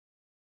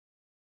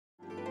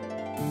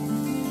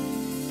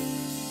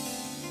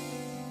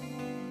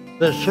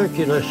The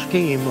circular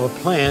scheme or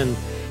plan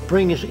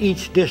brings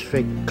each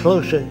district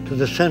closer to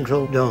the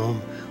central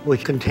dome,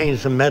 which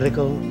contains the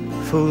medical,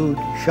 food,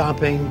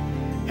 shopping,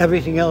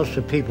 everything else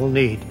that people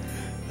need.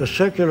 The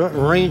circular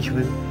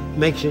arrangement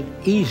makes it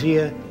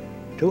easier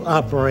to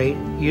operate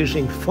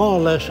using far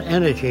less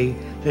energy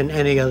than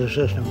any other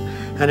system.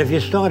 And if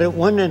you start at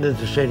one end of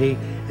the city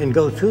and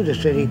go through the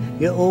city,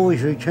 you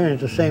always return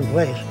to the same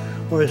place.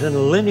 Whereas in a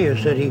linear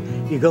city,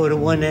 you go to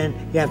one end,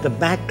 you have to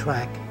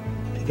backtrack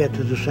to get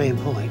to the same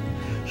point.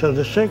 So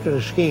the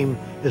circular scheme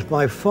is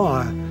by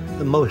far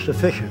the most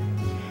efficient.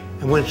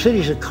 And when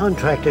cities are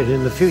contracted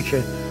in the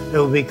future, they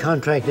will be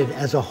contracted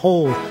as a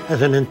whole,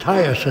 as an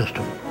entire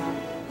system.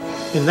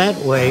 In that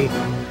way,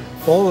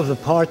 all of the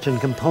parts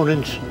and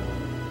components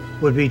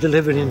would be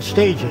delivered in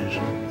stages.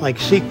 Like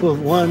sequel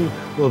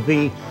 1 will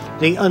be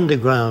the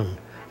underground,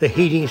 the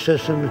heating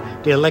systems,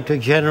 the electric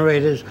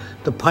generators,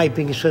 the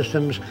piping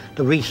systems,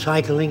 the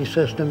recycling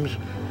systems.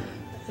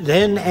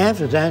 Then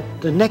after that,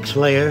 the next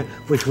layer,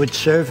 which would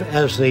serve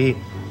as the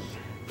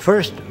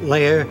first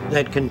layer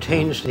that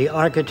contains the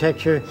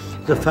architecture,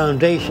 the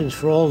foundations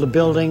for all the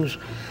buildings,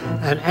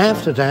 and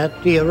after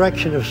that, the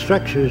erection of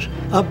structures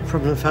up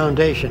from the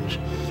foundations,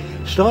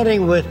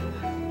 starting with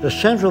the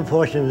central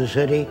portion of the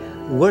city,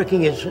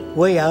 working its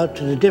way out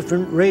to the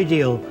different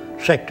radial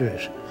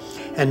sectors,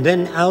 and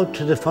then out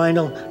to the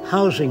final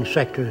housing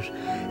sectors,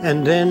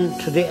 and then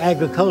to the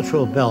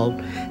agricultural belt,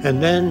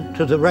 and then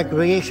to the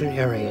recreation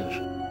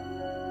areas.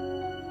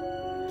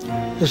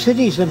 The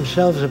cities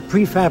themselves are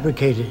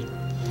prefabricated.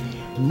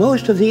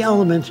 Most of the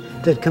elements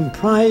that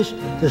comprise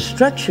the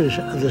structures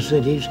of the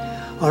cities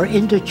are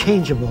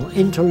interchangeable,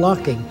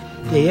 interlocking.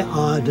 They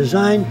are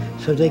designed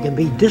so they can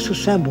be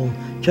disassembled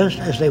just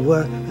as they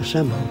were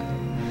assembled.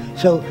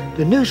 So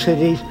the new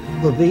cities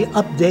will be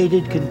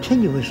updated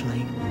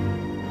continuously.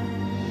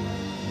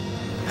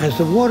 As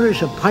the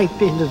waters are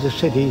piped into the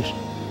cities,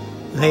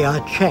 they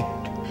are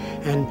checked.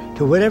 And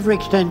to whatever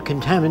extent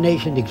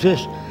contamination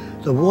exists,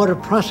 the water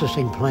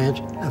processing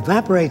plants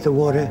evaporate the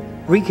water,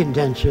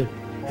 recondense it,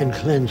 and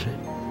cleanse it.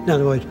 In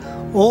other words,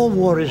 all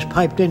waters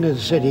piped into the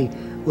city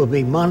will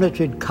be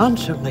monitored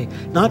constantly,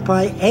 not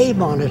by a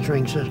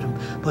monitoring system,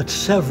 but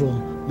several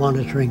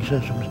monitoring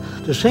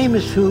systems. The same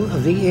is true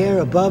of the air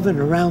above and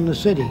around the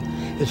city.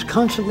 It's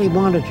constantly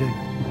monitored.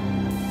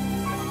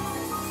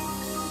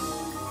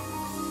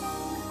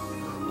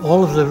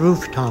 All of the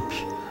rooftops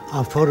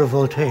are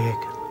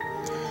photovoltaic.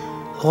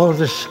 All of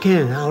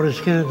the outer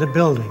skin of the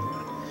building,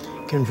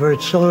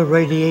 converts solar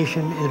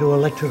radiation into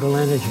electrical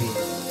energy.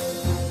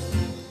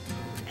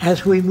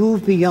 As we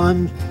move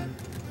beyond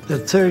the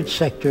third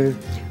sector,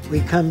 we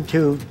come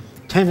to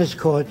tennis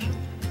courts,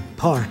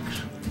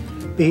 parks.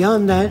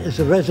 Beyond that is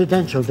the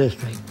residential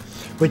district,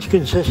 which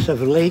consists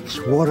of lakes,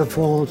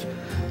 waterfalls,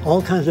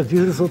 all kinds of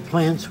beautiful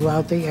plants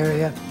throughout the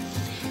area.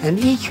 And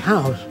each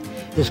house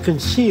is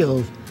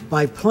concealed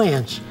by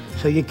plants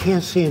so you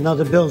can't see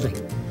another building.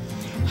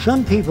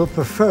 Some people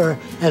prefer,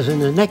 as in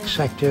the next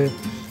sector,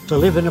 to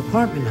live in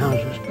apartment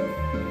houses.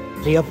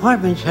 The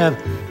apartments have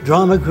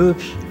drama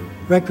groups,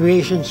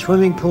 recreation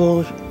swimming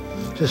pools,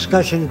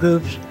 discussion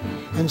groups,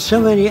 and so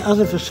many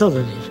other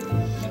facilities.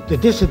 The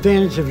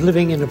disadvantage of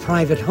living in a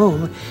private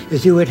home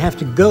is you would have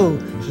to go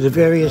to the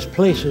various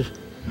places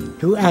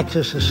to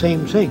access the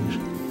same things.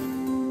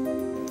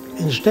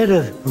 Instead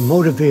of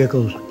motor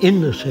vehicles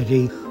in the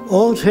city,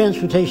 all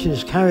transportation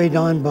is carried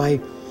on by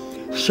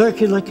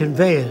circular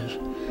conveyors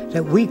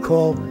that we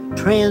call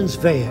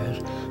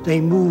transveyors.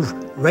 They move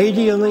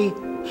radially,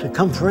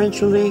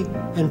 circumferentially,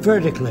 and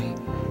vertically.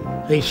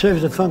 They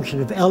serve the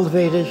function of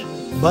elevators,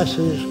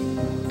 buses,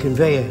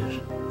 conveyors.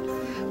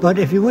 But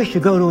if you wish to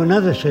go to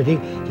another city,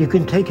 you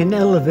can take an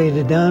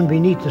elevator down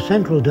beneath the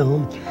central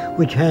dome,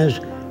 which has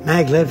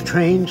maglev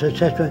trains,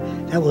 etc.,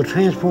 that will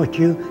transport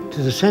you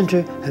to the center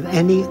of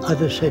any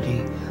other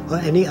city or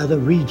any other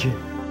region.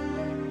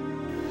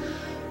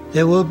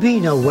 There will be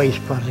no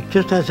waste product,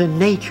 just as in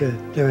nature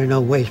there are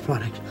no waste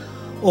products.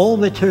 All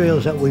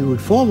materials that we would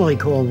formerly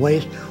call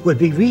waste would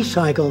be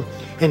recycled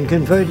and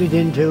converted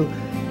into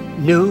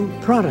new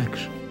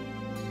products.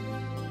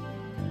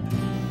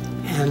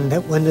 And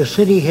that when the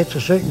city hits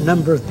a certain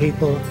number of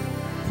people,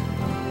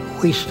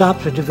 we stop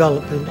the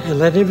development and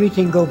let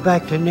everything go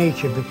back to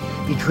nature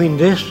between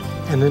this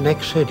and the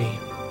next city.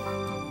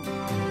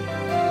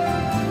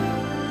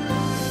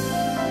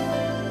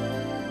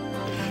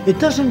 It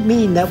doesn't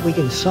mean that we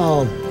can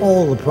solve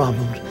all the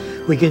problems.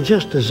 We can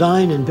just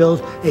design and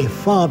build a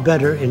far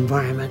better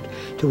environment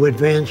to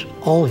advance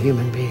all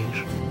human beings.